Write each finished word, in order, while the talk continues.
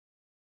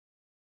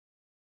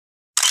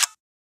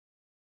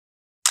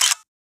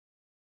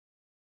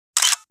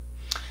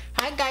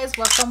Hi guys,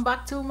 welcome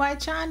back to my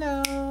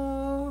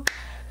channel.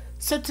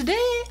 So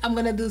today I'm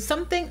gonna do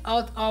something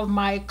out of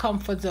my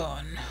comfort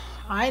zone.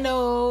 I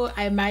know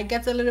I might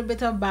get a little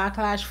bit of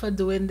backlash for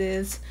doing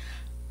this,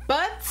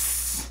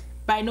 but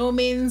by no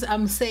means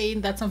I'm saying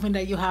that's something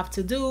that you have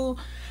to do.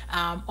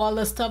 All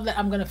the stuff that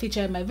I'm gonna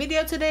feature in my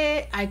video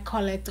today, I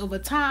collect over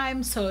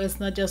time, so it's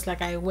not just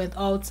like I went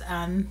out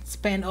and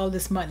spent all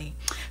this money.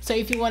 So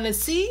if you want to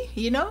see,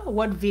 you know,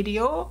 what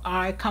video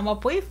I come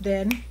up with,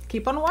 then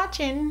keep on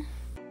watching.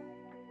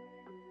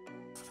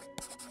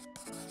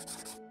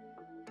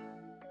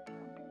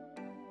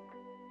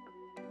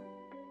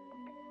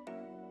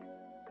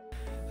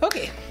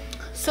 Okay,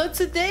 so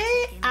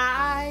today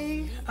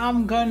I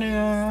don't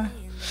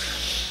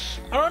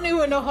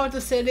even know how to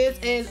say this,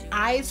 is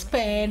I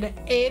spend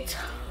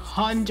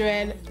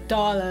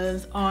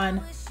 $800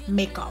 on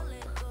makeup.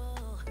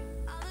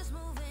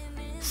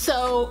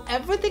 So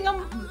everything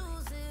I'm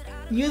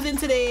using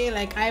today,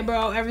 like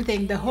eyebrow,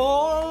 everything, the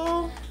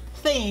whole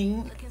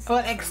thing,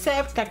 well,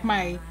 except like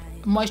my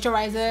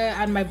moisturizer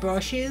and my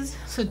brushes,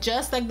 so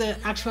just like the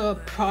actual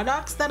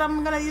products that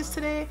I'm gonna use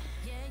today,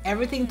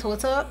 everything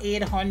total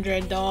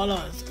 $800.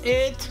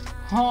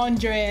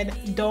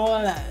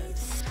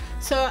 $800.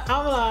 So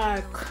I'm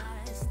like,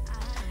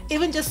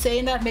 even just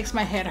saying that makes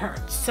my head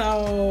hurt.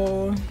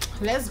 So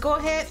let's go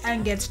ahead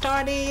and get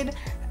started,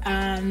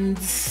 and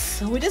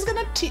we're just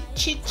gonna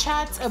chit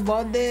chat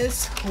about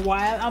this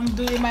while I'm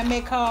doing my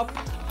makeup,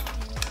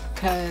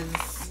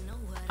 because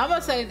I'm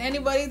not telling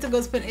anybody to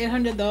go spend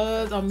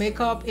 $800 on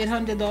makeup.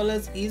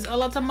 $800 is a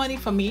lot of money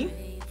for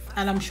me,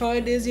 and I'm sure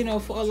it is, you know,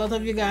 for a lot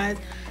of you guys.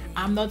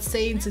 I'm not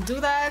saying to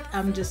do that,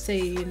 I'm just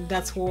saying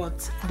that's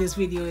what this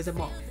video is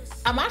about.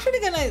 I'm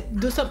actually gonna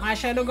do some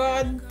eyeshadow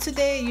guard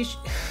today.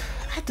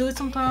 I do it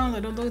sometimes,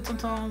 I don't do it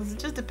sometimes, it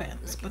just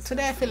depends, but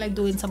today I feel like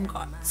doing some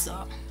guard.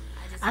 So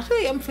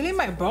actually I'm feeling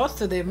my brows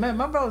today, man.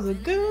 My brows are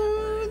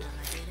good.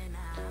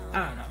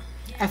 I don't know,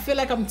 I feel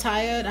like I'm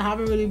tired. I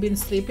haven't really been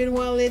sleeping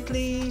well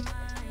lately,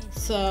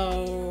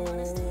 so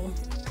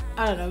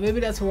I don't know, maybe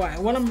that's why.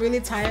 When I'm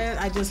really tired,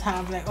 I just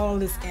have like all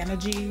this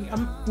energy,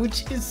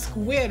 which is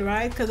weird,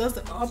 right? Because that's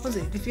the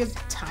opposite. If you're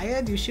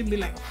tired, you should be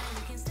like,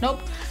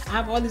 nope, I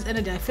have all this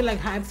energy, I feel like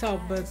hyped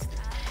up, but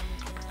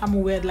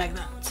I'm weird like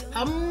that.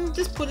 I'm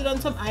just putting on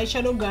some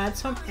eyeshadow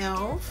guards from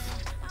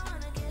e.l.f.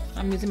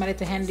 I'm using my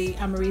little handy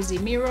Amarizi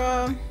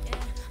mirror.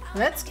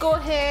 Let's go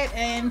ahead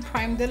and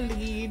prime the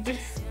lid.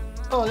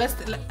 Oh, let's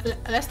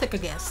take a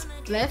guess.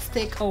 Let's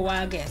take a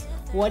wild guess.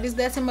 What is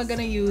that am I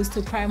gonna use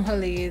to prime her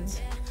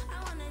lids?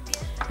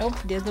 Nope,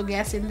 there's no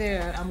gas in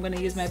there. I'm gonna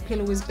use my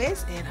P.Louise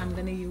base, and I'm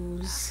gonna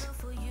use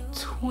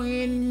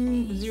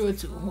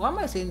 02. Why am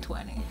I saying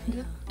 20?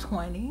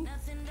 20.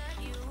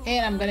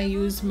 And I'm gonna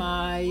use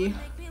my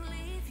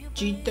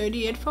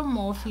G38 from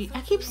Morphe. I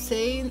keep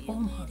saying, oh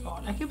my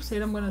god, I keep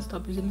saying I'm gonna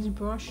stop using this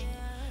brush,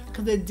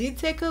 because they did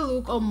take a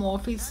look on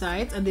Morphe's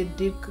site and they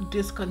did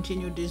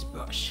discontinue this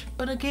brush.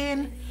 But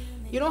again,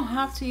 you don't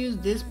have to use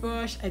this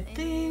brush. I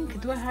think,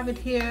 do I have it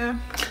here?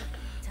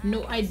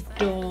 No, I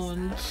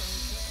don't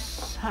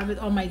have it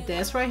on my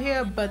desk right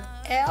here, but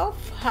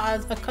e.l.f.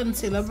 has a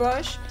concealer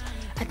brush.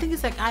 I think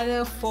it's like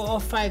either $4 or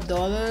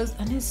 $5,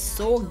 and it's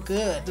so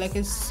good. Like,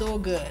 it's so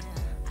good.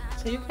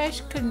 So you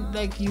guys can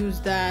like use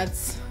that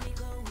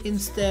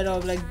instead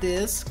of like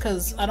this,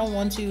 because I don't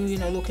want you, you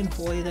know, looking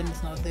for it and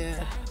it's not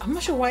there. I'm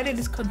not sure why they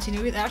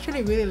discontinued it. I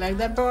actually really like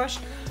that brush,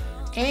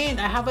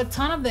 and I have a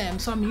ton of them,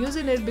 so I'm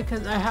using it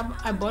because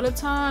I bought a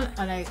ton,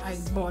 and I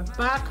bought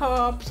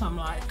backup, so I'm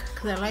like,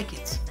 because I like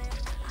it.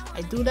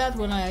 I do that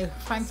when I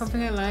find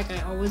something I like.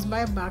 I always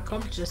buy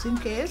backup just in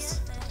case.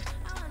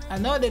 I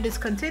know they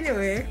discontinue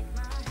it.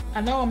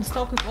 I know I'm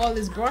stuck with all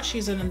these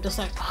brushes, and I'm just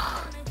like,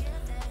 oh,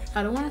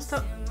 I don't want to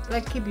stop,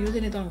 like, keep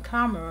using it on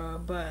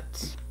camera.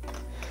 But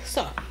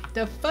so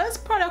the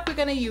first product we're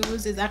gonna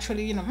use is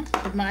actually, you know,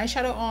 with my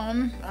eyeshadow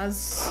on,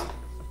 as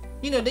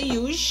you know, the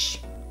Rouge.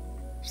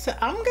 So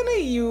I'm gonna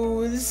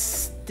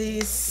use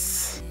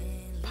this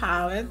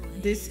palette.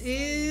 This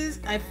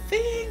is, I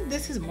think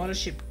this is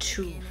Mothership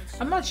 2.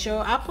 I'm not sure.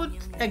 I'll put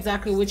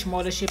exactly which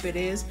Mothership it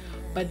is,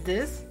 but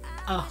this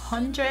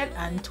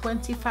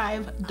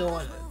 $125.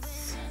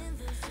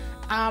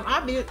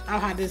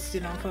 I've had this,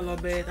 you know, for a little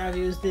bit. I've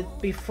used it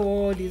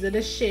before. These are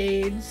the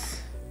shades,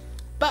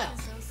 but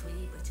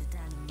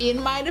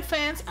in my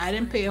defense, I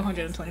didn't pay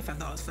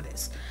 $125 for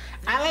this.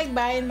 I like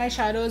buying my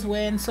shadows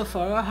when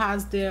Sephora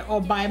has their,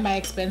 or buy my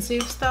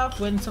expensive stuff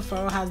when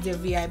Sephora has their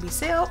VIB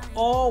sale,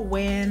 or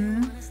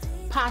when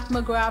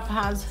McGrath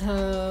has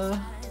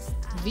her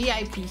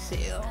VIP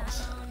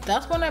sales.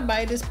 That's when I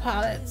buy these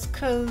palettes,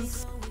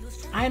 because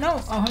I know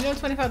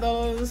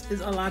 $125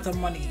 is a lot of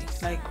money.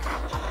 Like,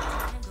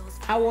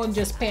 I won't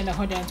just spend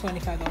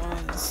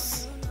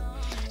 $125.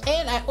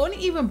 And I only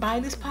even buy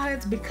these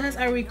palettes because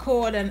I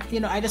record, and you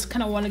know, I just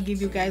kind of want to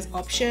give you guys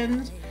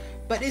options.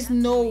 But it's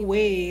no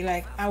way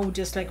like I would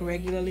just like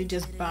regularly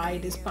just buy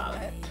this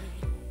palette.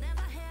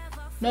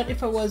 Not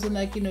if I wasn't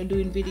like, you know,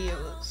 doing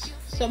videos.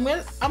 So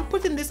I'm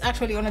putting this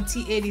actually on a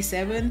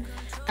T87,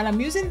 and I'm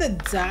using the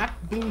dark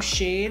blue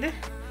shade,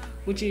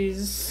 which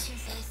is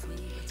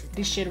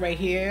this shade right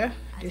here,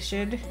 this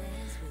shade,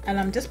 and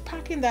I'm just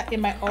packing that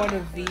in my order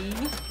V,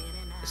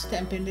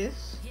 stamping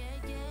this.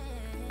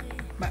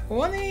 My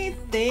only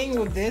thing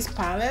with this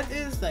palette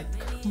is like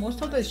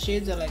most of the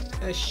shades are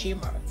like a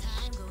shimmer,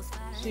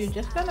 so you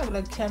just kind of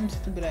like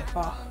tempted to be like,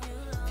 oh,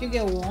 if you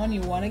get one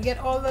you want to get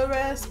all the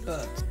rest,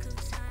 but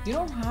you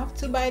don't have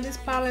to buy these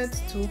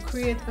palettes to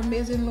create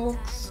amazing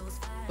looks,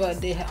 but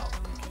they help.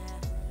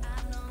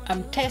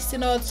 I'm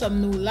testing out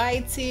some new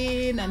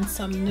lighting and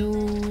some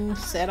new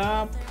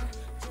setup.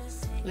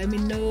 Let me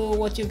know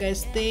what you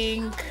guys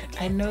think.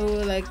 I know,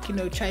 like, you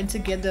know, trying to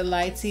get the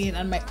lighting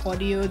and my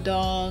audio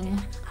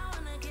down,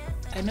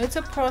 I know it's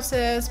a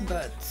process,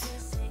 but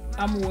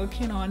I'm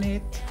working on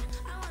it.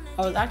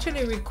 I was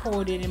actually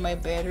recording in my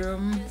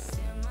bedroom,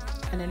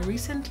 and then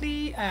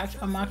recently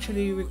I'm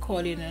actually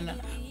recording in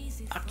an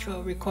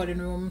actual recording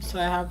room, so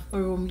I have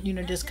a room, you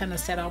know, just kind of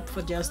set up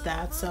for just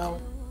that. So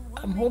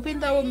I'm hoping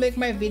that will make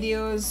my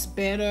videos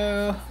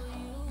better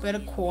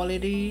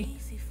quality.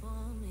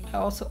 I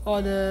also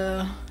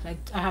order, like,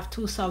 I have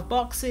 2 soft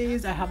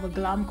boxes. I have a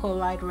Glam-amours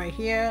light right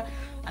here,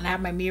 and I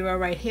have my mirror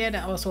right here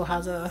that also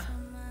has a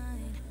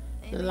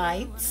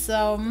light.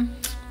 So,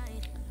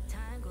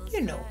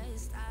 you know,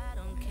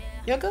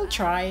 your girl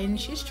trying.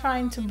 She's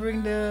trying to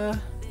bring the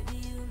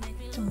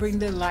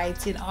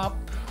lighting up,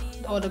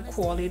 or the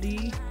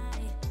quality.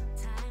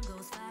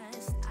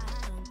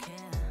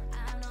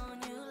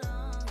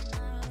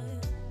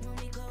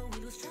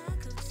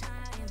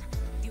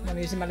 I'm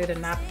using my little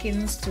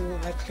napkins to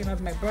like clean up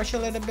my brush a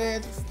little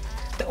bit.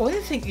 The only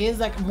thing is,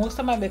 like, most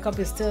of my makeup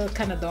is still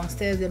kind of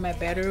downstairs in my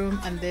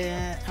bedroom, and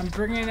then I'm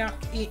bringing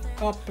it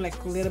up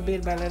like little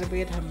bit by little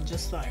bit. I'm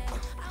just like,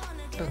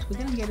 but we're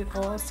gonna get it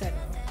all set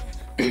up.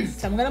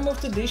 So I'm gonna move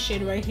to this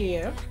shade right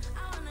here,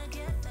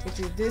 which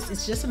is this.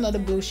 It's just another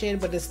blue shade,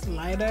 but it's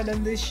lighter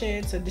than this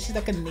shade. So this is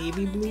like a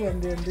navy blue, and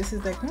then this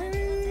is like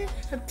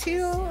a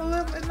teal a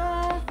little bit. No,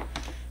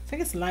 I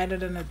think it's lighter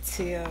than a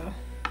teal.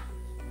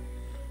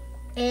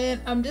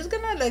 And I'm just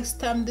gonna like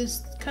stamp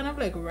this kind of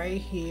like right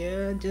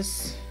here,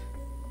 just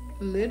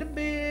a little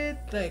bit.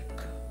 Like,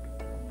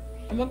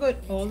 I'm gonna go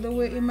all the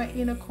way in my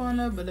inner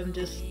corner, but I'm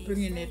just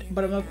bringing it,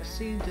 but I'm gonna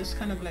see just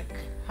kind of like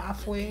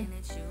halfway.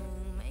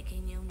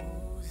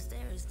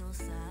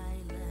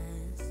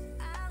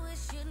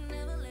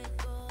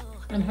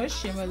 And her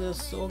shimmers are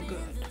so good.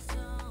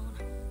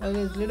 Like,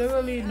 there's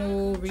literally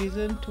no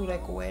reason to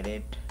like wet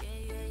it,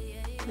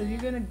 because you're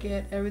gonna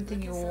get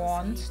everything you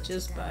want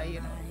just by, you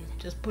know,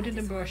 just putting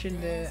the brush in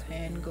there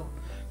and go.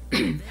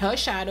 Her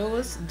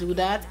shadows do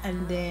that,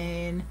 and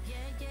then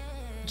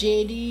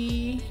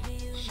Jadey,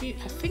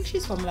 I think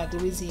she's from like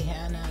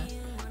Louisiana,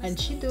 and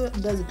she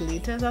does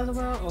glitters as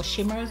well, or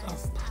shimmers. Oh,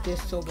 they're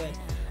so good.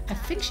 I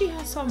think she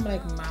has some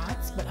like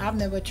mattes, but I've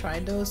never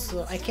tried those,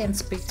 so I can't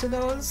speak to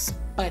those,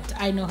 but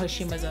I know her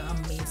shimmers are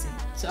amazing.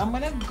 So I'm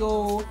gonna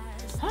go,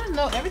 I don't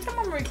know, every time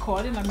I'm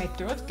recording, like, my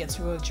throat gets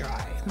real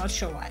dry, not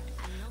sure why.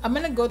 I'm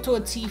gonna go to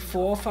a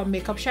T4 from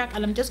Makeup Shack,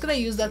 and I'm just gonna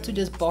use that to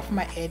just buff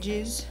my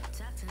edges.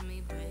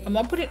 I'm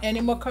not putting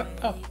any more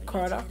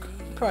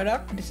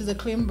product. This is a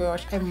clean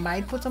brush. I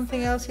might put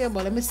something else here,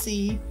 but let me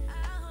see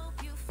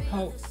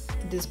how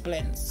this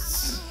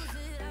blends.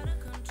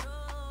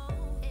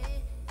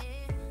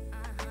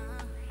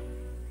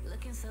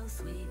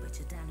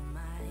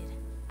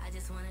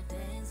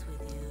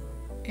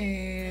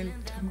 And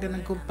I'm gonna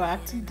go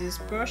back to this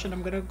brush, and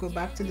I'm gonna go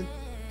back to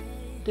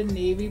the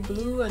navy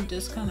blue and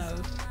just kind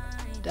of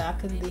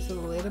darken this a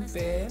little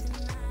bit.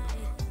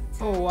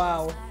 Oh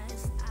wow,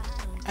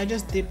 I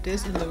just dipped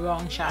this in the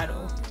wrong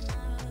shadow.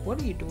 What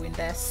are you doing,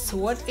 Des?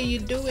 What are you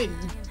doing?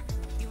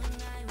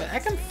 But I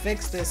can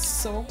fix this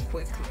so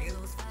quickly.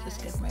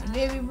 Just get my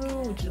navy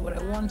blue, which is what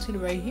I wanted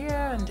right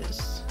here, and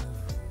just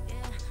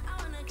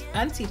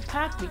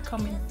anti-pack be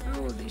coming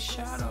through these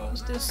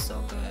shadows. They're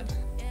so good.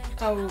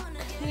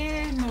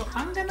 Okay, no,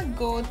 I'm gonna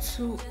go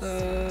to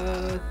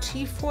a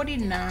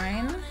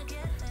T49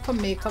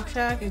 from Makeup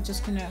Shack. It's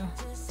just gonna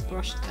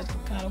brush that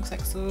kind of looks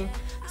like so.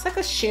 It's like a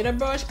shader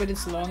brush, but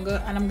it's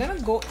longer, and I'm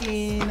gonna go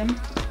in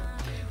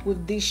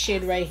with this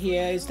shade right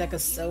here. It's like a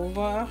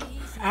silver.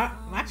 I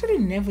actually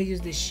never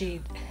used this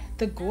shade.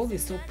 The gold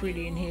is so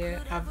pretty in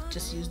here. I've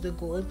just used the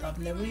gold. I've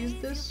never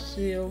used this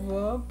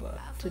silver, but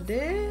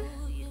today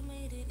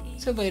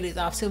silver it is.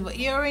 I have silver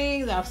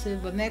earrings, I have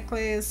silver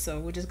necklace, so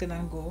we're just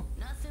gonna go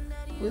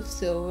with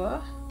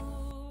silver.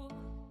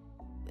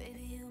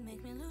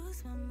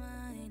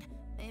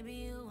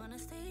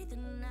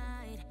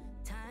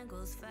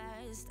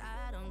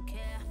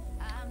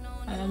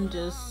 And I'm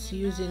just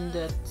using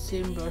that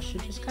same brush to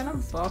just kind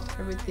of buff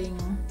everything,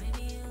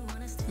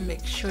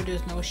 make sure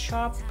there's no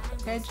sharp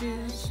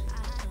edges,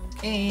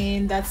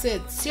 and that's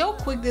it. See how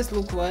quick this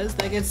look was?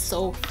 Like, it's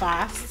so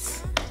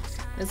fast.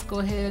 Let's go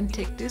ahead and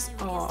take this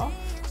off.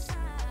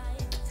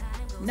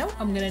 No,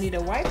 I'm gonna need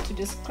a wipe to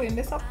just clean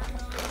this up.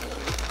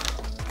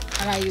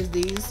 And I use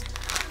these.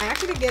 I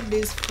actually get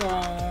these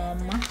from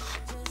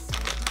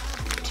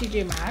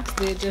TJ Maxx.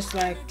 They're just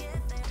like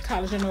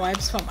collagen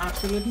wipes from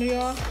Absolute New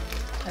York.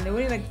 and they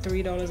were like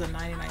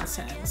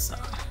 $3.99. So,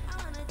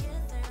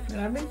 and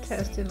I've been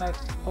testing like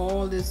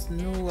all this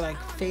new like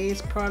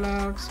face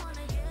products.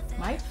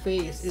 My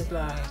face is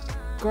like,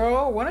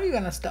 girl, when are you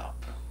gonna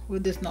stop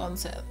with this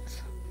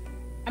nonsense?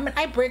 I mean,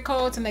 I break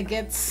out and I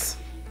get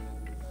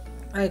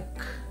like,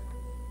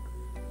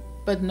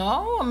 but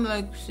no, I'm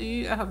like,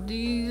 see, I have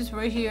these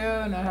right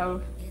here, and I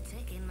have,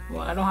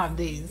 well, I don't have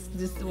these.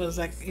 This was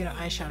like, you know,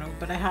 eyeshadow,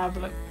 but I have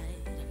like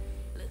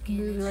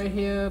these right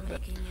here.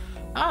 But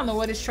I don't know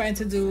what it's trying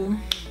to do,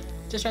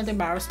 just trying to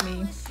embarrass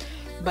me.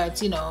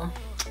 But you know,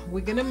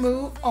 we're gonna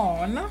move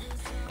on.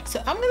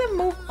 So I'm gonna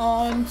move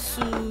on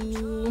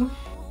to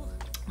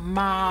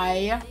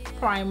my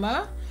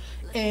primer,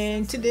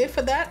 and today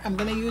for that I'm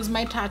gonna use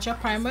my Tatcha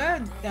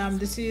primer.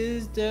 This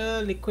is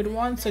the liquid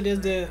one. So there's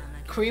the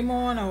cream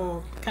one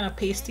or kind of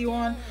pasty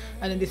one,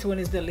 and then this one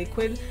is the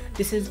liquid.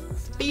 This is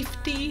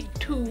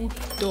 $52.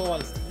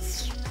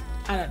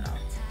 I don't know.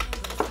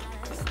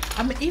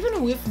 I mean,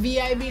 even with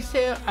VIB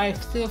sale, I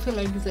still feel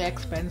like it's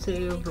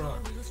expensive, bro.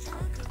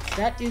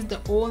 That is the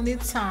only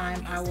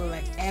time I will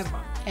like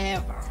ever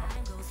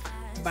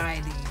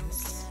buy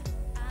these.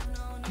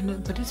 No,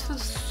 but this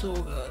feels so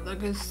good.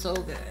 Like, it's so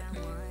good.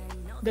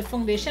 The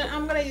foundation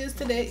I'm gonna use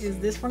today is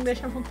this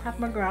foundation from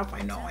McGrath.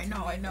 I know.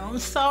 I'm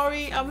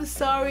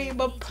sorry,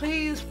 but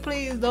please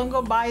don't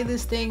go buy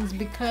these things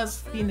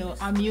because, you know,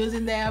 I'm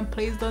using them.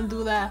 Please don't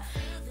do that.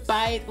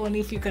 Buy it only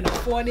if you can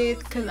afford it,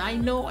 because I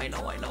know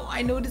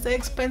these are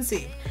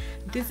expensive.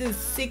 This is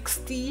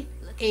 $68.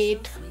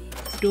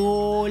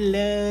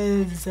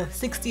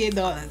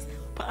 $68,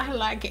 but I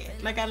like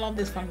it. Like, I love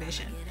this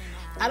foundation.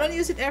 I don't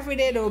use it every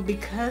day though,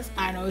 because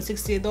I know it's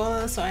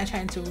 $68, so I'm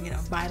trying to, you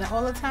know, buy that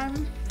all the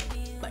time.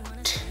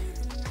 But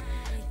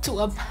to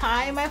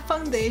apply my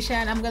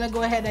foundation, I'm gonna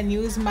go ahead and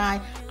use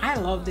my, I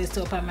love this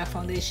to apply my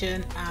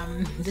foundation.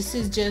 This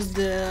is just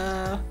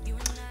the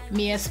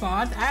Mia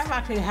Smart. I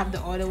actually have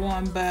the other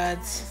one,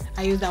 but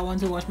I use that one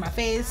to wash my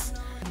face,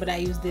 but I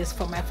use this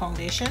for my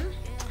foundation.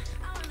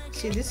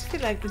 See, this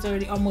feels like it's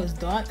already almost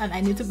done, and I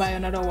need to buy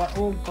another one.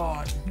 Oh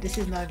god, this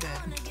is not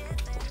good.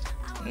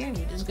 Yeah,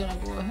 we're just gonna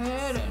go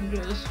ahead and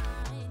just,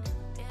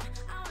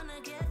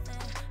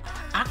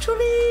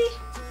 actually,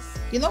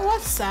 you know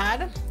what's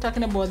sad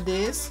talking about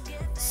this?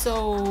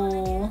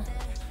 So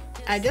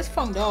I just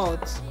found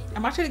out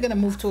I'm actually gonna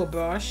move to a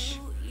brush,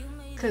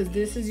 because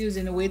this is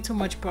using way too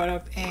much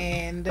product,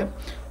 and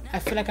I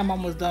feel like I'm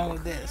almost done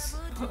with this.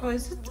 Or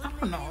is it? I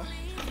don't know.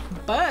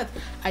 But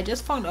I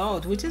just found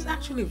out, which is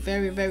actually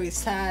very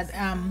sad,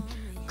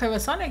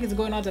 Clarisonic is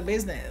going out of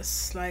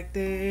business. Like,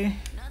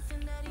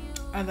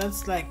 and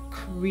that's like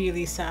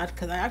really sad,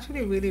 because I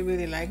actually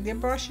really like their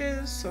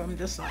brushes. So I'm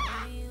just like,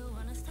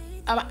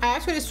 I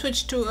actually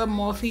switched to a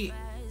Morphe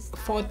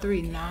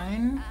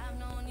M439.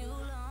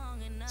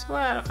 So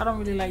I don't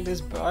really like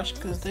this brush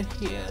because the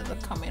hairs are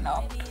coming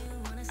up.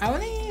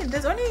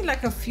 There's only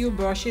like a few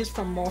brushes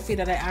from Morphe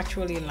that I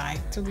actually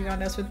like, to be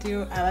honest with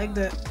you. I like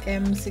the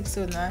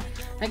M609.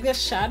 Like, the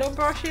shadow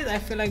brushes, I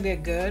feel like they're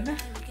good,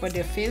 but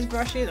their face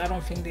brushes, I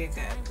don't think they're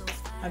good.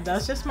 And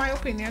that's just my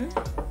opinion.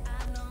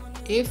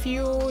 If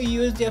you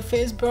use their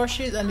face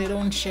brushes and they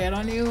don't shed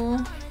on you,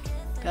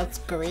 that's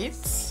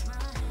great.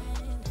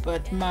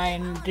 But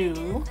mine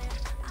do.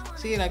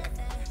 See, like,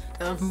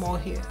 I have more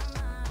here.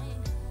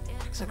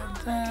 So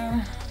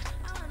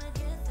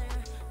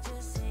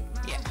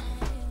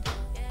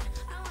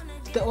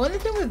the only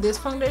thing with this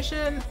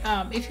foundation,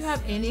 if you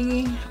have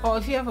any, or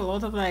if you have a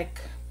lot of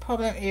like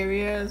problem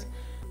areas,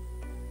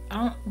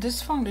 this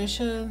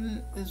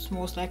foundation is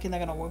most likely not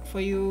gonna work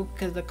for you,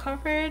 because the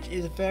coverage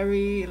is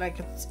very like,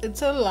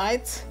 it's a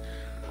light.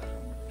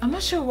 I'm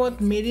not sure what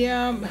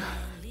medium,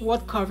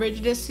 what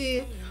coverage this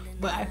is,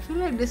 but I feel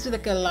like this is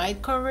like a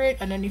light coverage,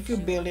 and then if you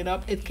build it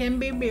up, it can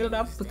be built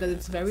up because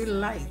it's very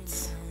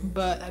light.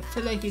 But I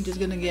feel like you're just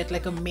gonna get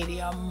like a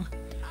medium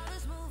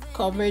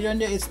coverage on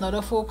there. It's not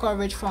a full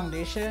coverage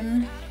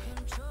foundation.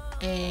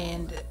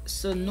 And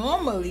so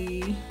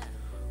normally,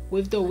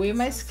 with the way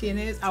my skin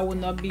is, I will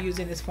not be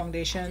using this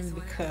foundation,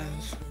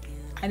 because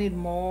I need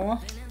more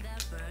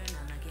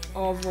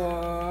of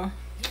a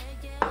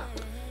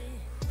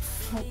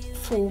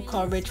full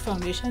coverage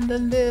foundation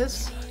than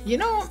this. You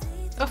know,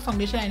 a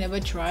foundation I never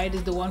tried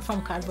is the one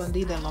from Kat Von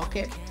D, the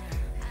Locket.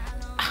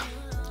 I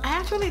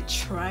actually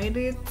tried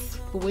it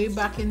way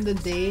back in the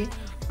day,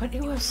 but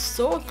it was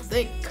so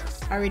thick.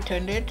 I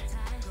returned it,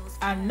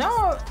 and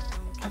now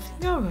I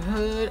think I've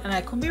heard, and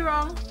I could be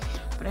wrong,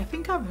 but I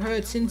think I've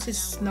heard since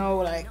it's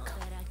now like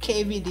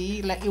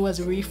KVD, like it was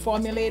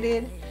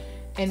reformulated,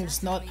 and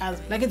it's not as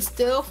like, it's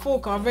still full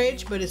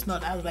coverage, but it's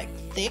not as like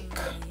thick.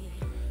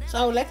 So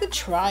I would like to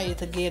try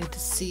it again to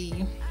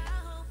see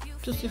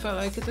if I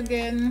like it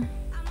again,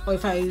 or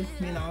if I, you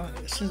know,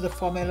 since the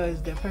formula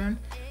is different,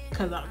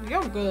 because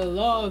your girl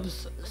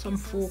loves some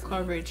full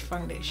coverage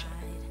foundation.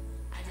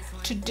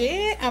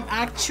 Today I'm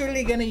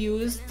actually gonna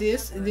use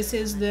this. This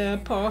is the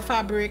Power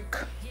Fabric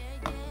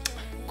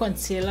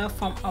concealer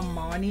from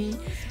Armani,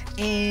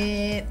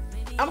 and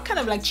I'm kind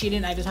of like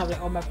cheating. I just have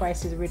like all my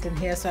prices written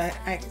here, so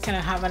I kind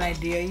of have an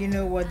idea, you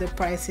know, what the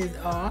prices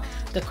are.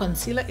 The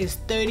concealer is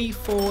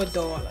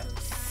 $34.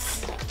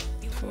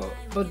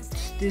 But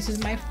this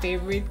is my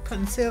favorite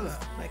concealer,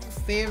 like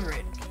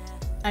favorite.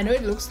 I know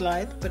it looks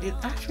light, but it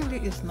actually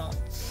is not.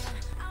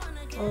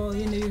 Oh,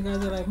 you know, you guys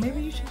are like,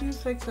 maybe you should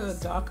use like a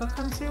darker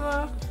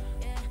concealer.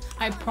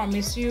 I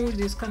promise you,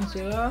 this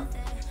concealer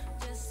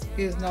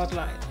is not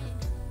light.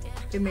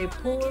 It may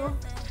pull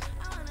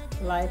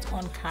light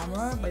on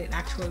camera, but it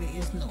actually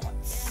is not.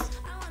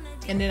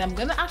 And then I'm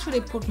gonna actually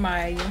put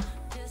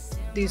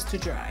these to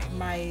dry.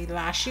 My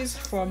lashes,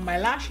 from my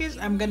lashes,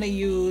 I'm gonna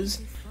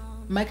use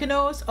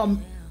Mykonos,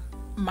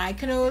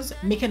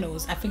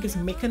 I think it's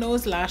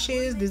Mykonos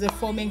lashes. These are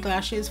foam ink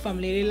lashes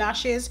from Lady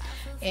Lashes,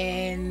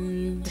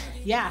 and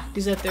yeah,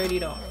 these are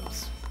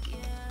 $30.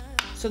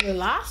 So the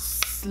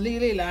last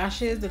Lily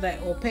lashes that I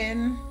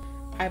open,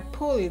 I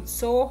pull it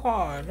so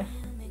hard,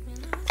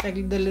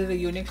 like the little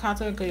unicorn,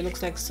 because it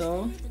looks like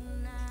so.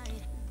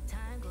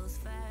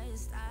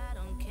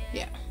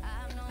 Yeah,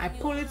 I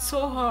pull it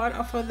so hard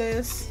off of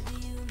this,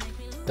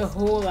 the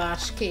whole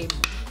lash came.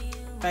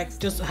 Like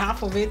just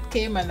half of it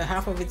came and the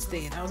half of it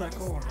stayed. I was like,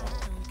 oh no.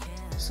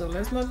 So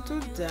let's not do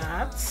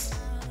that.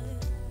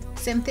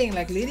 Same thing,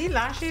 like Lady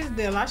Lashes,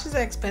 their lashes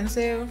are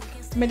expensive.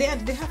 I mean,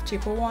 they have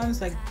cheaper ones,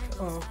 like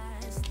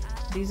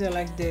these are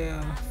like the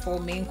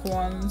foam ink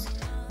ones.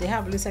 They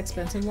have less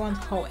expensive ones.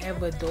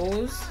 However,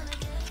 those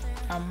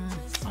I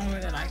don't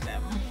really like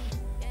them.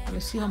 Let me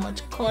see how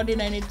much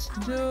cording I need to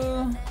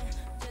do.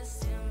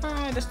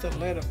 Just a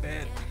little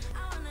bit.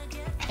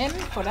 And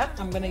for that,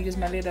 I'm gonna use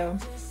my little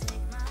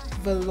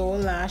Velour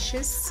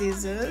Lashes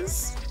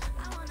scissors,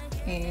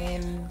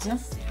 and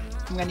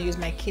I'm gonna use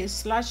my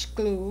Kiss Lash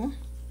Glue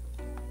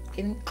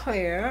in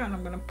clear, and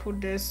I'm gonna put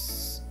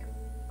this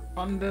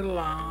on the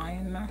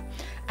line.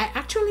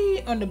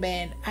 On the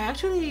band, I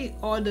actually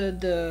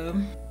ordered I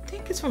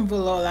think it's from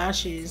Velour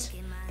Lashes.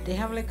 They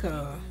have like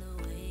a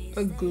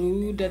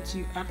glue that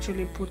you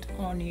actually put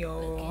on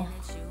your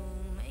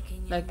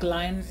like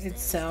line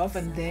itself,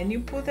 and then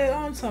you put it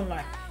on. So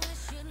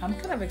I'm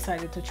kind of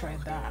excited to try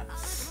that.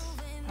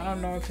 I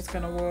don't know if it's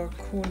gonna work,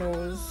 who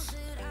knows.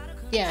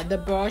 Yeah, the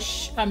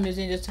brush I'm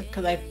using just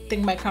because I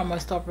think my camera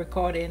stopped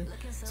recording,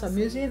 so I'm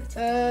using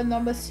a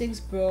number 6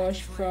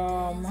 brush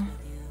from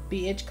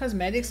BH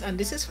Cosmetics, and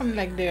this is from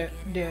like their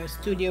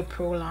Studio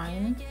Pro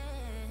line.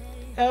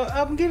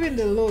 I'm giving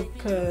the look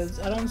because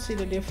I don't see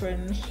the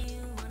difference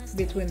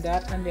between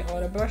that and the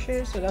other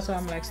brushes, so that's why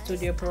I'm like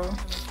Studio Pro,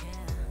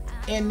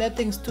 and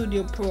nothing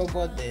Studio Pro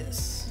about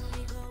this.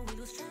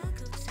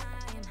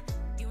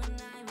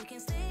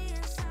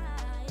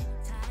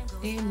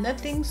 In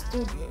nothing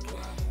studio.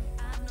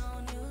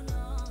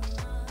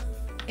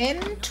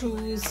 And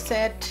to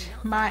set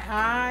my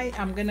eye,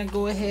 I'm gonna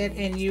go ahead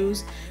and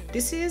use,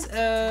 this is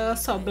a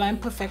Sublime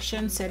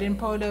Perfection setting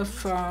powder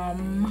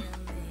from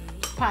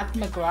Pat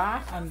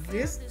McGrath, and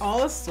this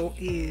also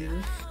is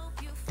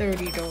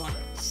 $30.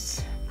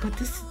 But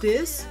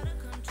this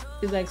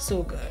is like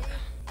so good.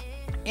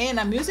 And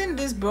I'm using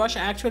this brush,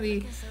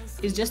 actually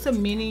it's just a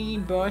mini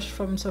brush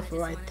from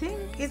Sephora. I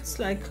think it's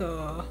like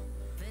a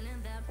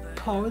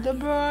powder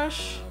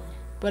brush,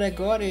 but I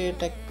got it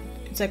like,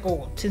 it's like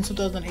old, since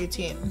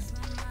 2018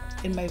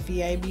 in my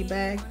VIB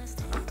bag,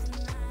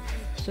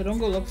 so don't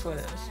go look for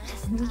this.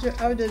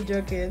 I'm just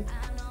joking.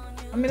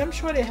 I mean, I'm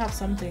sure they have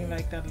something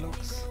like that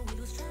looks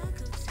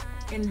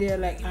in their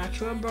like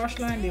actual brush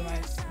line. They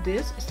might.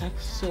 This is like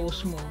so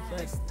smooth,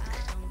 like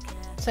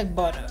it's like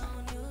butter.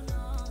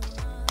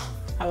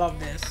 I love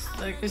this.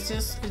 Like it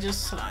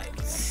just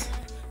slides.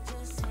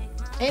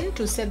 And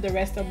to set the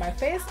rest of my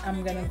face,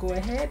 I'm gonna go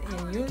ahead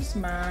and use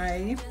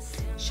my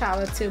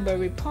Charlotte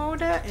Tilbury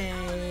powder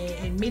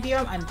in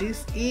medium, and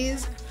this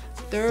is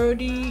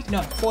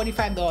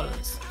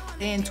 $45.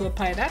 And to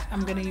apply that,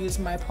 I'm gonna use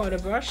my powder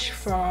brush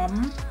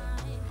from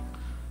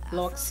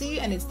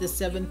Luxie, and it's the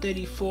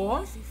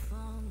 734.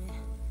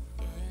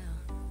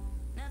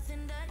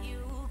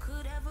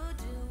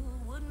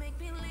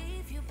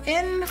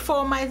 And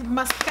for my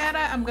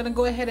mascara, I'm gonna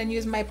go ahead and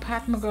use my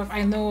Pat McGrath.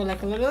 I know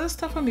like a lot of the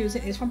stuff I'm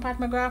using is from Pat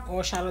McGrath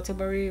or Charlotte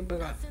Tilbury,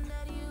 but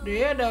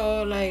they're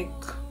the like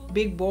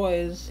big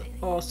boys,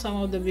 or some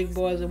of the big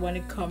boys when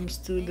it comes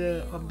to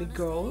the big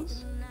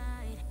girls,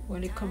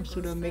 when it comes to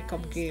the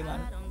makeup game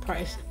and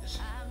prices.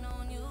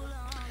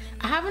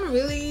 I haven't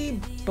really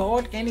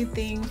bought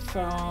anything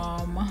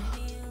from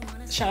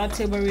Charlotte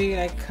Tilbury,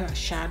 like her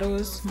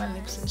shadows. My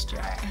lips is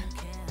dry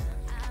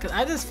because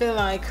I just feel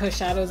like her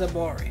shadows are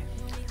boring.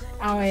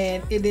 I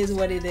mean, it is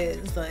what it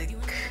is. Like,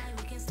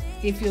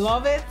 if you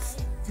love it,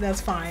 that's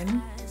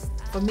fine.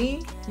 For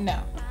me,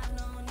 no.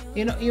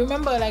 You know, you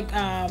remember like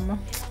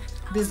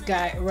this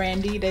guy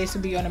Randy that used to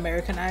be on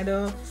American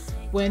Idol,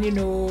 when you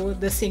know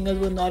the singers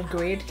were not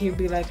great, he'd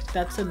be like,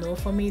 that's a no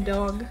for me,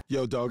 dog.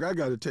 Yo, dog, I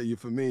gotta tell you,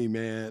 for me,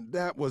 man,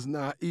 that was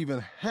not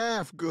even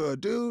half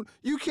good, dude.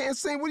 You can't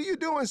sing. What are you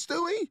doing,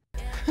 Stewie?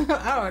 I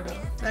don't know.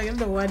 Like, I don't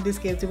know why this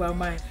came to my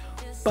mind,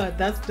 but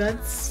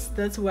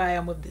that's where I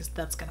am with this.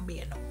 That's gonna be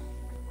a no.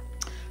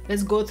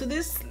 let's go to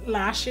these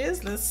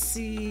lashes. Let's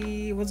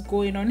see what's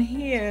going on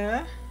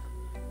here.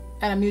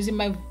 And I'm using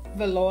my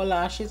velour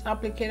lashes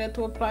applicator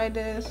to apply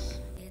this.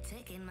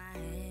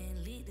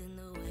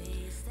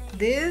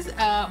 These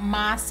are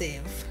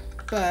massive,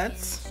 but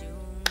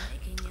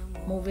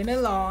moving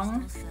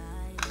along.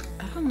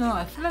 I don't know,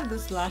 I feel like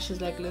this lash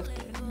is like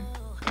lifted.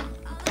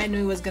 I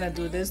knew it was gonna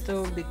do this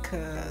though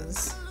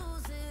because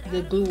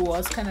the glue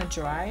was kind of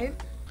dry.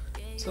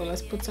 So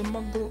let's put some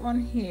more glue on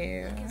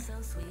here.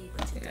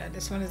 Yeah,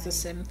 this one is the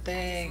same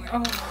thing.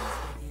 Oh,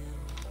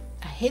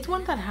 I hate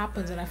when that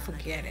happens and I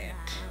forget it.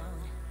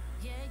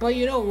 But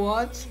you know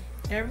what?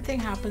 Everything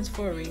happens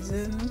for a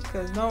reason.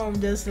 Because now I'm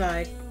just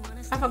like,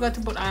 I forgot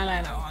to put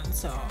eyeliner on.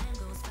 So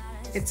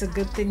it's a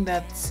good thing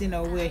that, you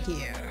know, we're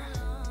here.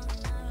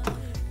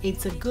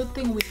 It's a good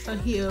thing we are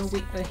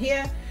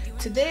here.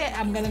 Today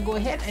I'm gonna go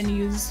ahead and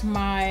use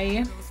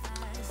my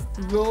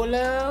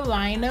roller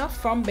liner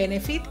from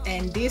Benefit,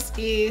 and this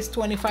is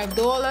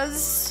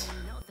 $25.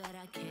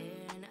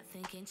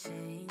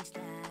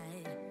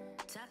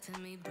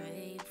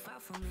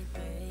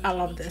 I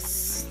love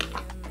this.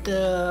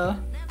 The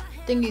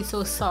thing is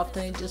so soft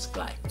and it just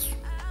glides.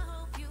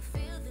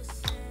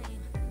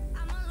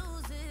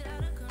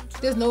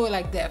 There's no way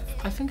like that.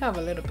 I think I have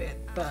a little bit,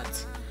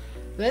 but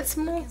let's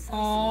move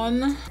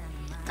on.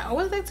 I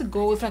always like to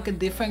go with like a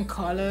different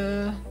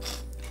color.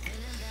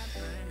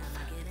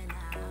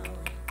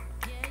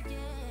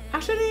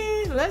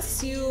 Actually,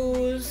 let's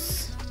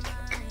use,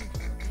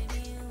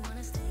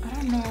 I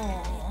don't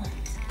know.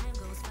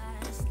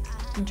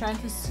 I'm trying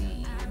to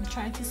see.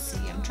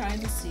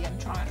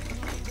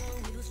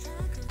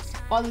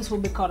 All this will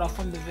be cut off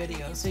from the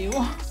video, so you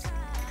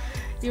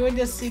won't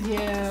just sit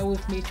here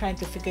with me trying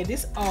to figure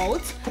this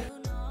out.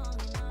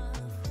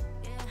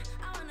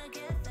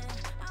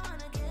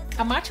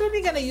 I'm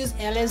actually gonna use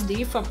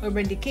LSD from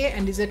Urban Decay,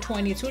 and these are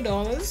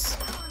 $22.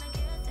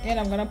 And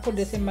I'm gonna put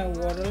this in my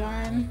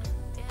waterline.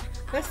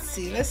 Let's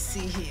see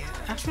here.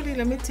 Actually,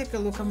 let me take a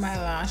look at my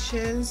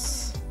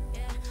lashes.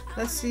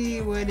 Let's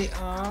see where they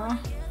are.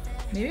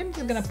 Maybe I'm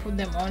just gonna put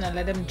them on and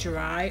let them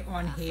dry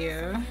on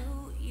here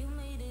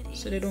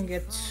so they don't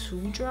get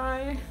too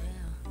dry.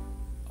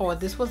 Oh,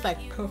 this was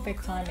like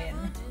perfect timing.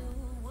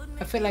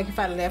 I feel like if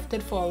I left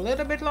it for a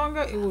little bit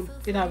longer,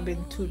 it'd have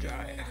been too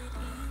dry.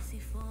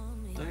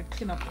 So I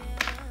clean up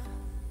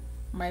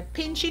my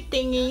pinchy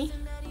thingy.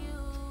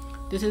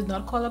 This is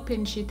not called a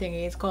pinchy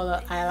thingy, it's called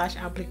an eyelash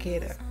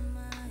applicator.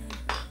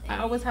 I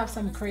always have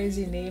some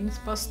crazy names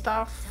for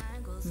stuff.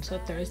 I'm so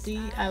thirsty.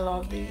 I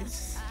love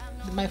these.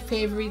 My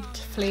favorite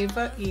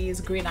flavor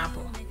is green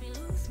apple.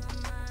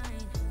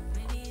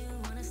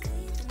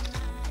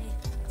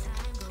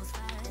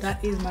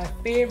 That is my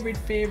favorite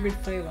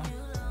flavor.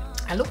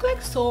 I look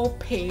like so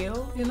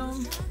pale, you know,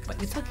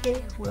 but it's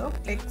okay. We'll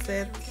fix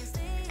it.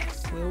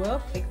 We will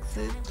fix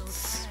it.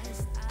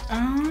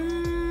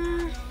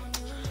 I'm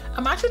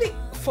actually,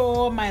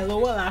 for my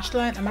lower lash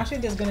line, I'm actually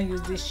just gonna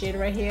use this shade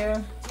right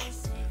here.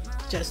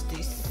 Just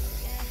this.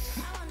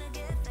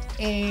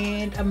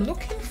 And I'm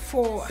looking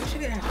for,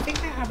 actually I think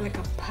I have like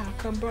a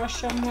packer brush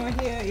somewhere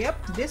here.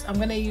 Yep, this, I'm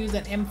gonna use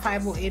an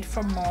M508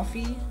 from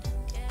Morphe.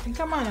 I think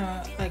I'm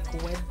gonna like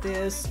wet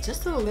this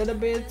just a little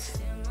bit,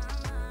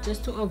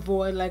 just to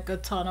avoid like a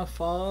ton of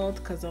fallout,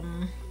 because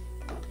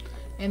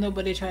ain't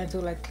nobody trying to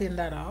like clean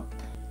that up.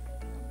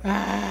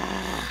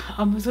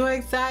 I'm so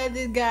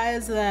excited,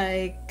 guys.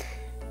 Like,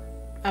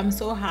 I'm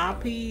so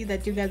happy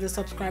that you guys are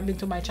subscribing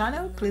to my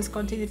channel. Please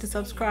continue to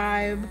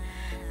subscribe.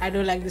 I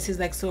know like this is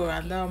like so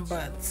random,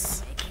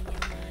 but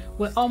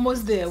we're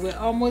almost there. We're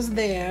almost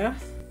there.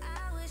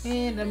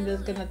 And I'm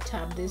just gonna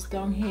tap this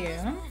down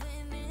here.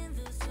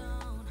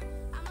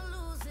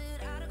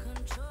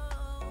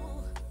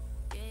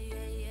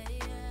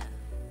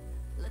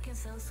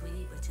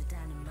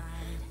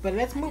 But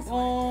let's move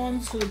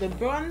on to the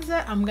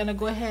bronzer. I'm gonna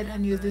go ahead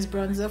and use this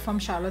bronzer from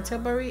Charlotte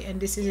Tilbury, and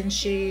this is in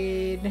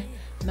shade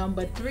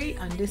number 3,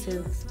 and this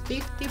is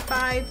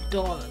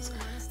 $55.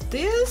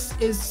 This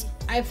is,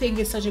 I think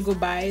it's such a good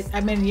buy.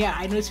 I mean, yeah,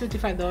 I know it's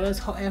 $55.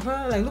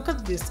 However, like, look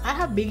at this. I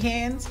have big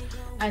hands,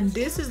 and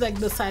this is like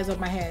the size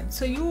of my hand.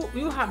 So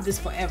you have this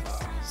forever.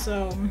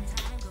 So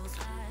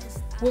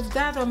with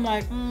that, I'm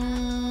like,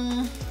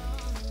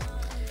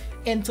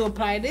 And to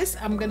apply this,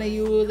 I'm gonna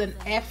use an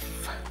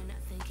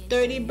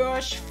F30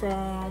 brush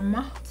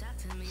from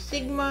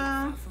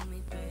Sigma,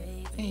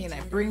 and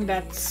I bring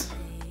that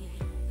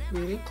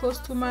really close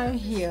to my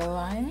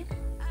hairline,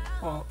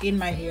 or in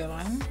my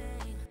hairline.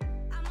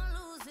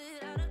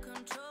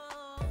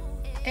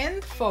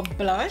 And for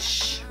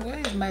blush, where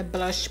is my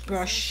blush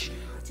brush?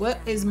 Where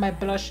is my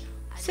blush?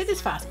 Say this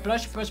fast.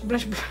 Blush, brush,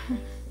 blush, brush.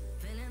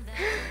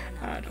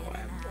 I don't know why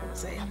I'm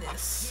saying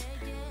this.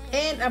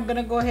 And I'm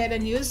gonna go ahead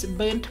and use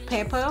burnt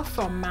pepper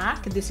from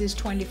MAC. This is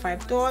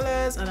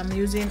 $25, and I'm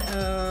using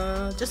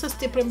just a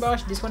stippling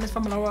brush. This one is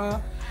from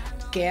Laura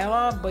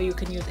Geller, but you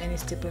can use any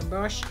stippling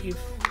brush. If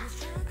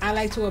I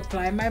like to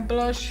apply my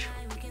blush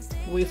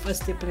with a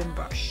stippling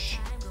brush,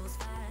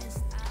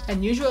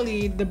 and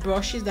usually the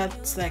brushes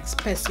that's like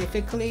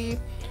specifically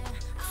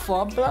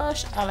for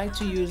blush, I like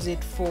to use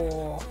it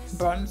for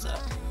bronzer,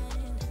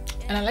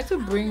 and I like to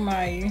bring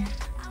my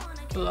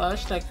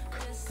blush like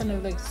kind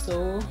of like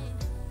so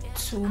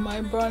to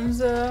my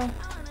bronzer.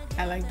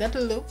 I like that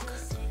look.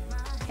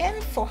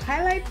 And for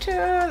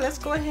highlighter, let's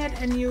go ahead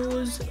and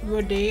use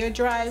Rodeo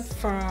Drive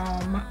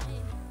from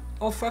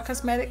Ofra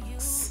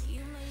Cosmetics.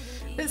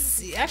 Let's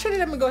see, actually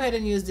let me go ahead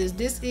and use this.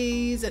 This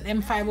is an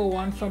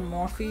M501 from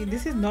Morphe.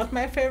 This is not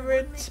my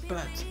favorite,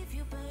 but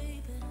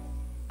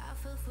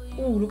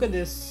oh, look at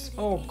this.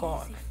 Oh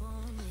god.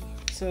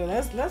 So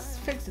let's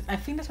fix it. I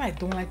think that's why I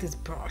don't like this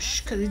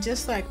brush, because it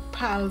just like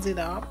piles it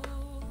up,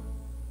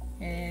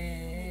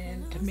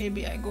 and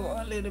maybe I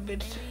go a little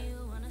bit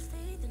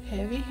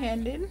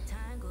heavy-handed,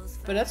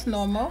 but that's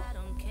normal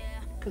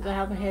because I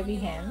have heavy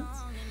hands.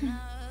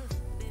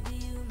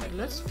 But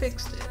let's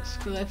fix this,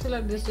 because I feel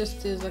like this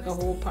just is like a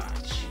whole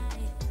patch.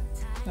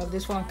 Now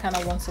this one kind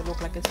of wants to look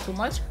like it's too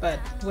much, but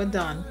we're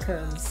done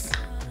because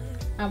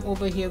I'm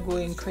over here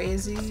going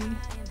crazy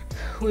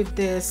with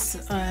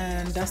this,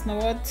 and that's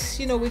not what,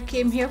 you know, we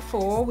came here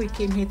for. We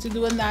came here to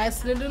do a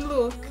nice little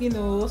look, you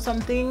know,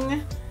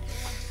 something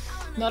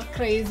not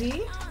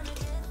crazy.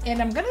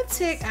 And I'm gonna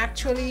take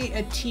actually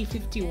a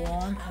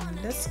T51,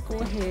 and let's go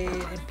ahead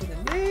and put a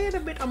little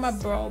bit on my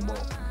brow bone.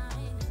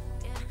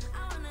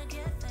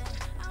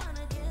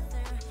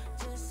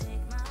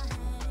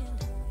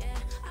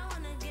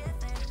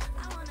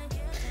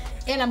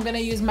 And I'm gonna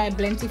use my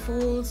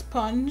Blentiful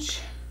sponge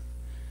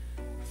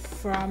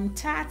from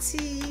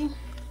Tati.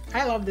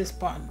 I love this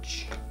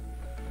sponge.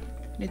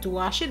 Need to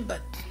wash it,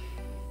 but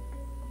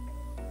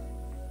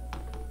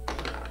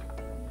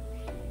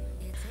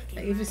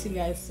like if you see,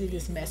 guys, see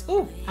this mess.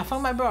 Oh, I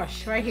found my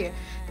brush right here.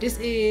 This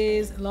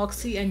is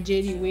Luxie and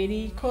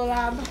JadeyWadey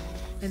collab,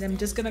 and I'm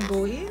just gonna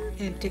go in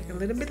and take a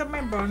little bit of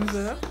my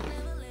bronzer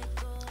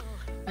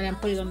and then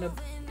put it on the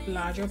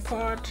larger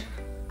part,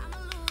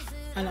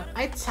 and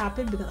I tap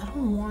it because I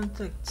don't want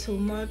like too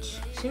much.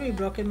 See me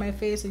blocking my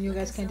face and you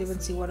guys can't even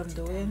see what I'm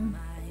doing,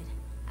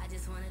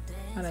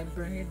 and I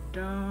bring it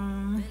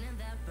down.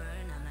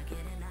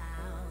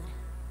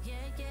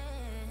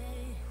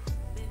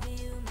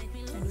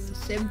 And it's the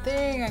same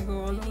thing, I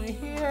go all the way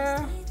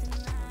here.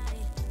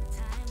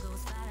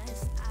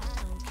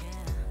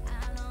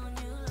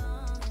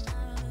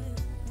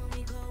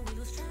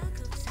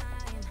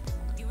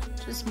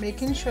 Just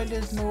making sure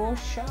there's no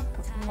sharp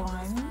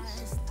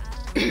lines.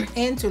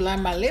 And to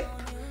line my lip,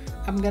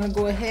 I'm gonna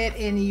go ahead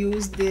and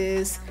use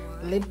this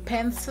lip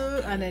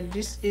pencil, and then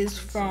this is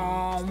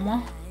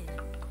from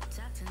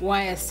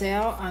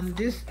YSL, and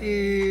this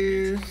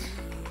is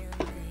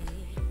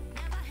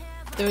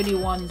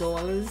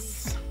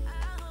 $31.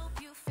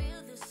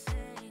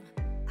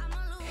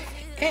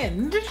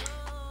 And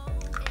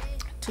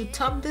to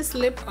top this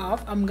lip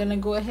off, I'm gonna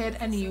go ahead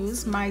and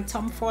use my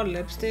Tom Ford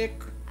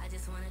lipstick.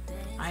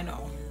 I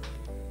know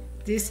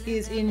this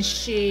is in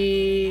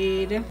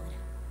shade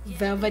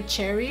Velvet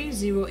Cherry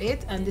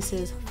 08, and this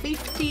is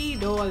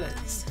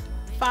 $50.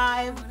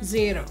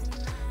 50.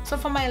 So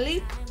for my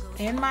lip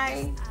and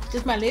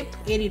just my lip,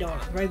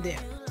 $80 right there.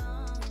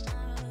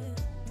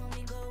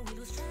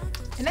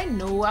 And I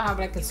know I have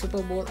like a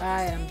super bold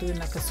eye. I'm doing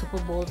like a super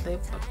bold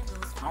lip, but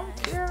I don't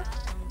care.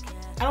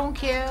 I don't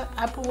care.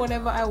 I put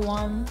whatever I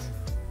want.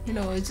 You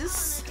know,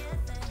 it's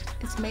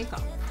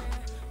makeup.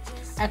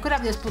 I could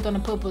have just put on a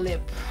purple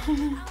lip,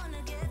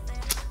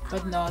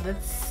 but no,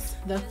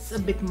 that's a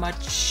bit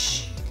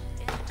much.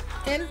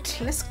 And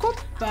let's go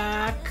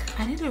back.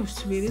 I need a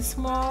really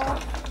small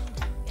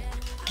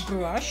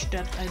brush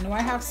that I know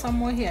I have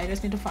somewhere here. I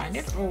just need to find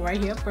it. Oh,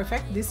 right here,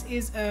 perfect. This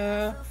is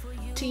a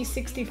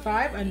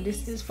T65, and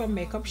this is from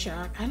Makeup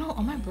Shack. I know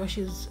all my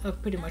brushes are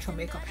pretty much from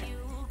Makeup Shack.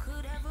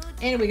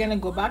 And we're gonna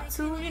go back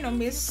to, you know,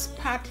 Miss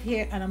Pat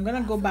here, and I'm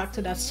gonna go back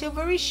to that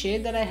silvery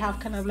shade that I have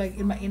kind of like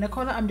in my inner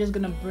corner. I'm just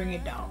gonna bring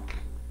it down.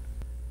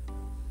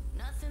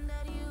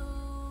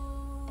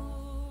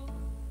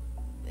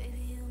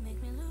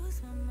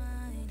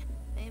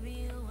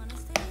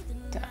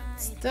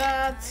 That's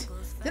that.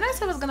 Did I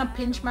say I was gonna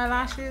pinch my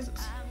lashes?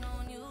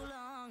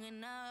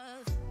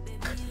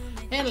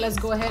 And let's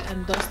go ahead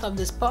and dust up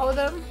this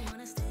powder.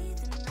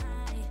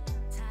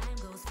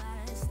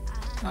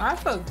 Oh, I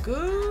feel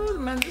good,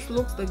 man. This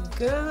looks like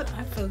good.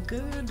 I feel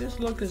good. This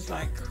look is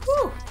like,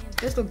 whew,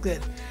 this looks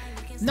good.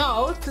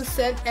 Now, to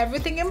set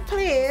everything in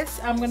place,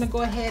 I'm gonna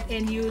go ahead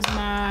and use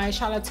my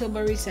Charlotte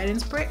Tilbury setting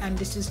spray, and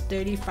this is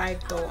 $35.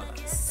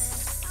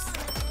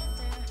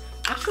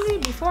 Actually,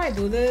 before I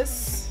do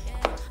this,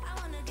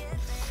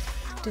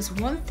 there's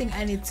one thing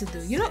I need to do.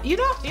 You know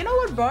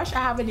what brush I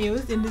haven't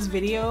used in this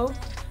video?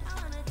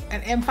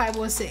 An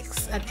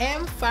M506. An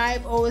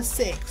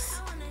M506.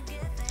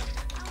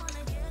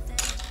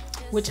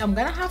 Which I'm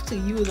gonna have to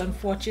use,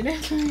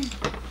 unfortunately.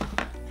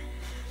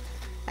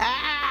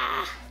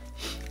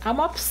 I'm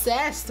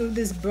obsessed with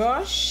this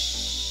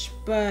brush,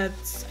 but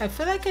I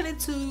feel like I need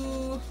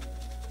to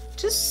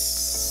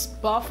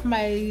just buff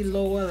my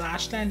lower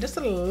lash line just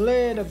a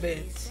little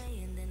bit.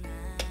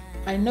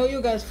 I know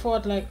you guys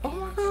thought like, oh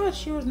my gosh,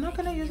 she was not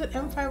gonna use an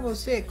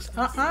M506.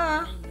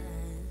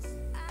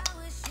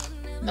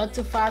 Not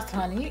too fast,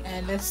 honey.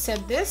 And let's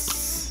set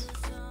this.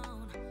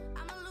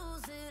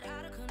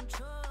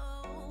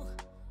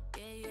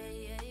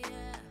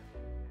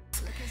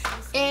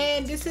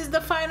 And this is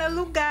the final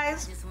look,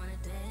 guys.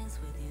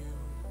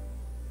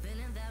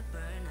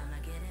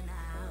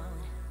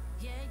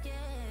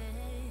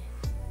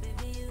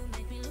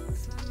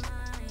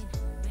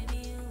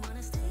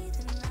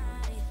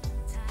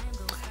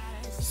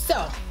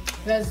 So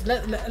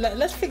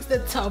let's fix the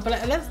top.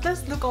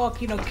 Let's look all,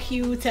 you know,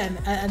 cute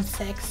and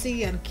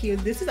sexy and cute.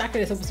 This is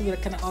actually supposed to be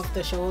like kind of off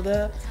the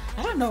shoulder.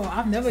 I don't know,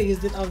 I've never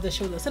used it off the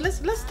shoulder, so let's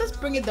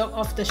bring it down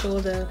off the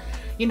shoulder,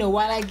 you know,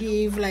 while I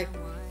give like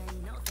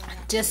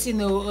just, you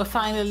know, a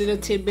final little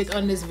tidbit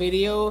on this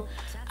video.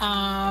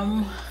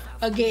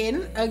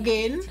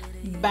 Again,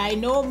 by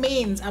no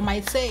means am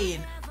I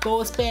saying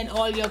go spend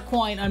all your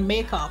coin on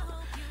makeup.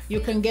 You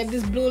can get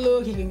this blue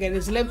look, you can get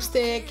this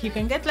lipstick, you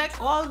can get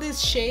like all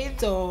these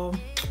shades or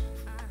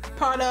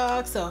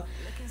products, or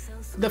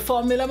the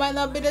formula might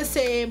not be the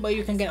same, but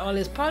you can get all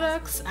these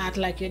products at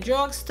like your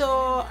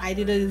drugstore. I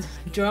did a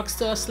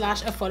drugstore /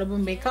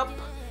 affordable makeup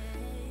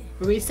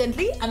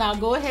recently, and I'll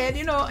go ahead,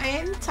 you know,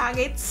 and tag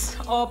it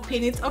or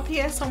pin it up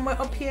here,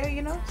 somewhere up here,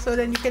 you know, so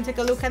then you can take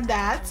a look at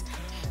that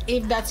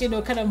if that's, you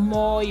know, kind of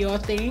more your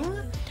thing.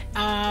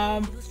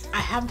 I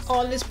have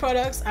all these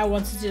products. I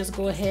want to just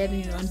go ahead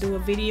and, you know, and do a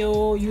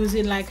video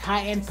using like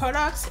high-end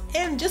products,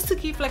 and just to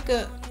keep like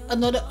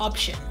another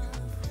option.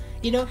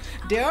 You know,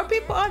 there are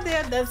people out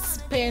there that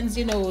spends,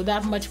 you know,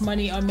 that much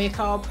money on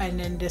makeup, and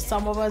then there's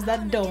some of us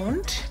that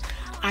don't.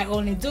 I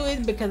only do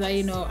it because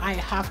I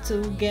have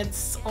to get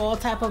all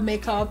type of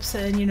makeups,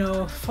 and, you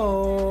know,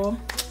 for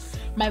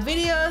my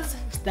videos,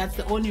 that's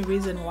the only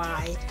reason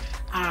why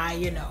I,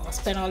 you know,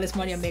 spend all this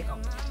money on makeup.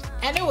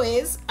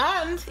 Anyways,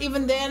 and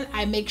even then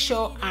I make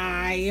sure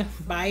I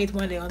buy it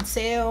when they're on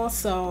sale.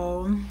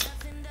 So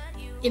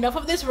enough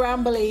of this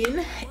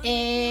rambling,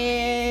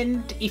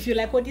 and if you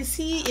like what you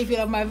see, if you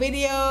love my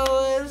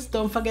videos,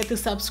 don't forget to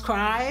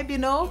subscribe, you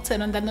know,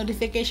 turn on that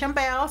notification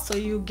bell so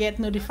you get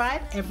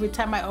notified every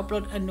time I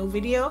upload a new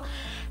video.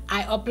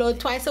 I upload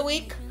twice a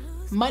week,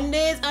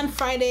 Mondays and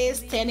Fridays,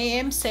 10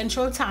 a.m.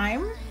 Central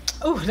Time.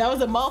 Oh, that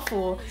was a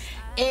mouthful.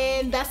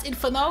 And that's it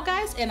for now,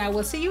 guys, and I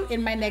will see you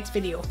in my next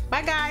video.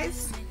 Bye,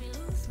 guys.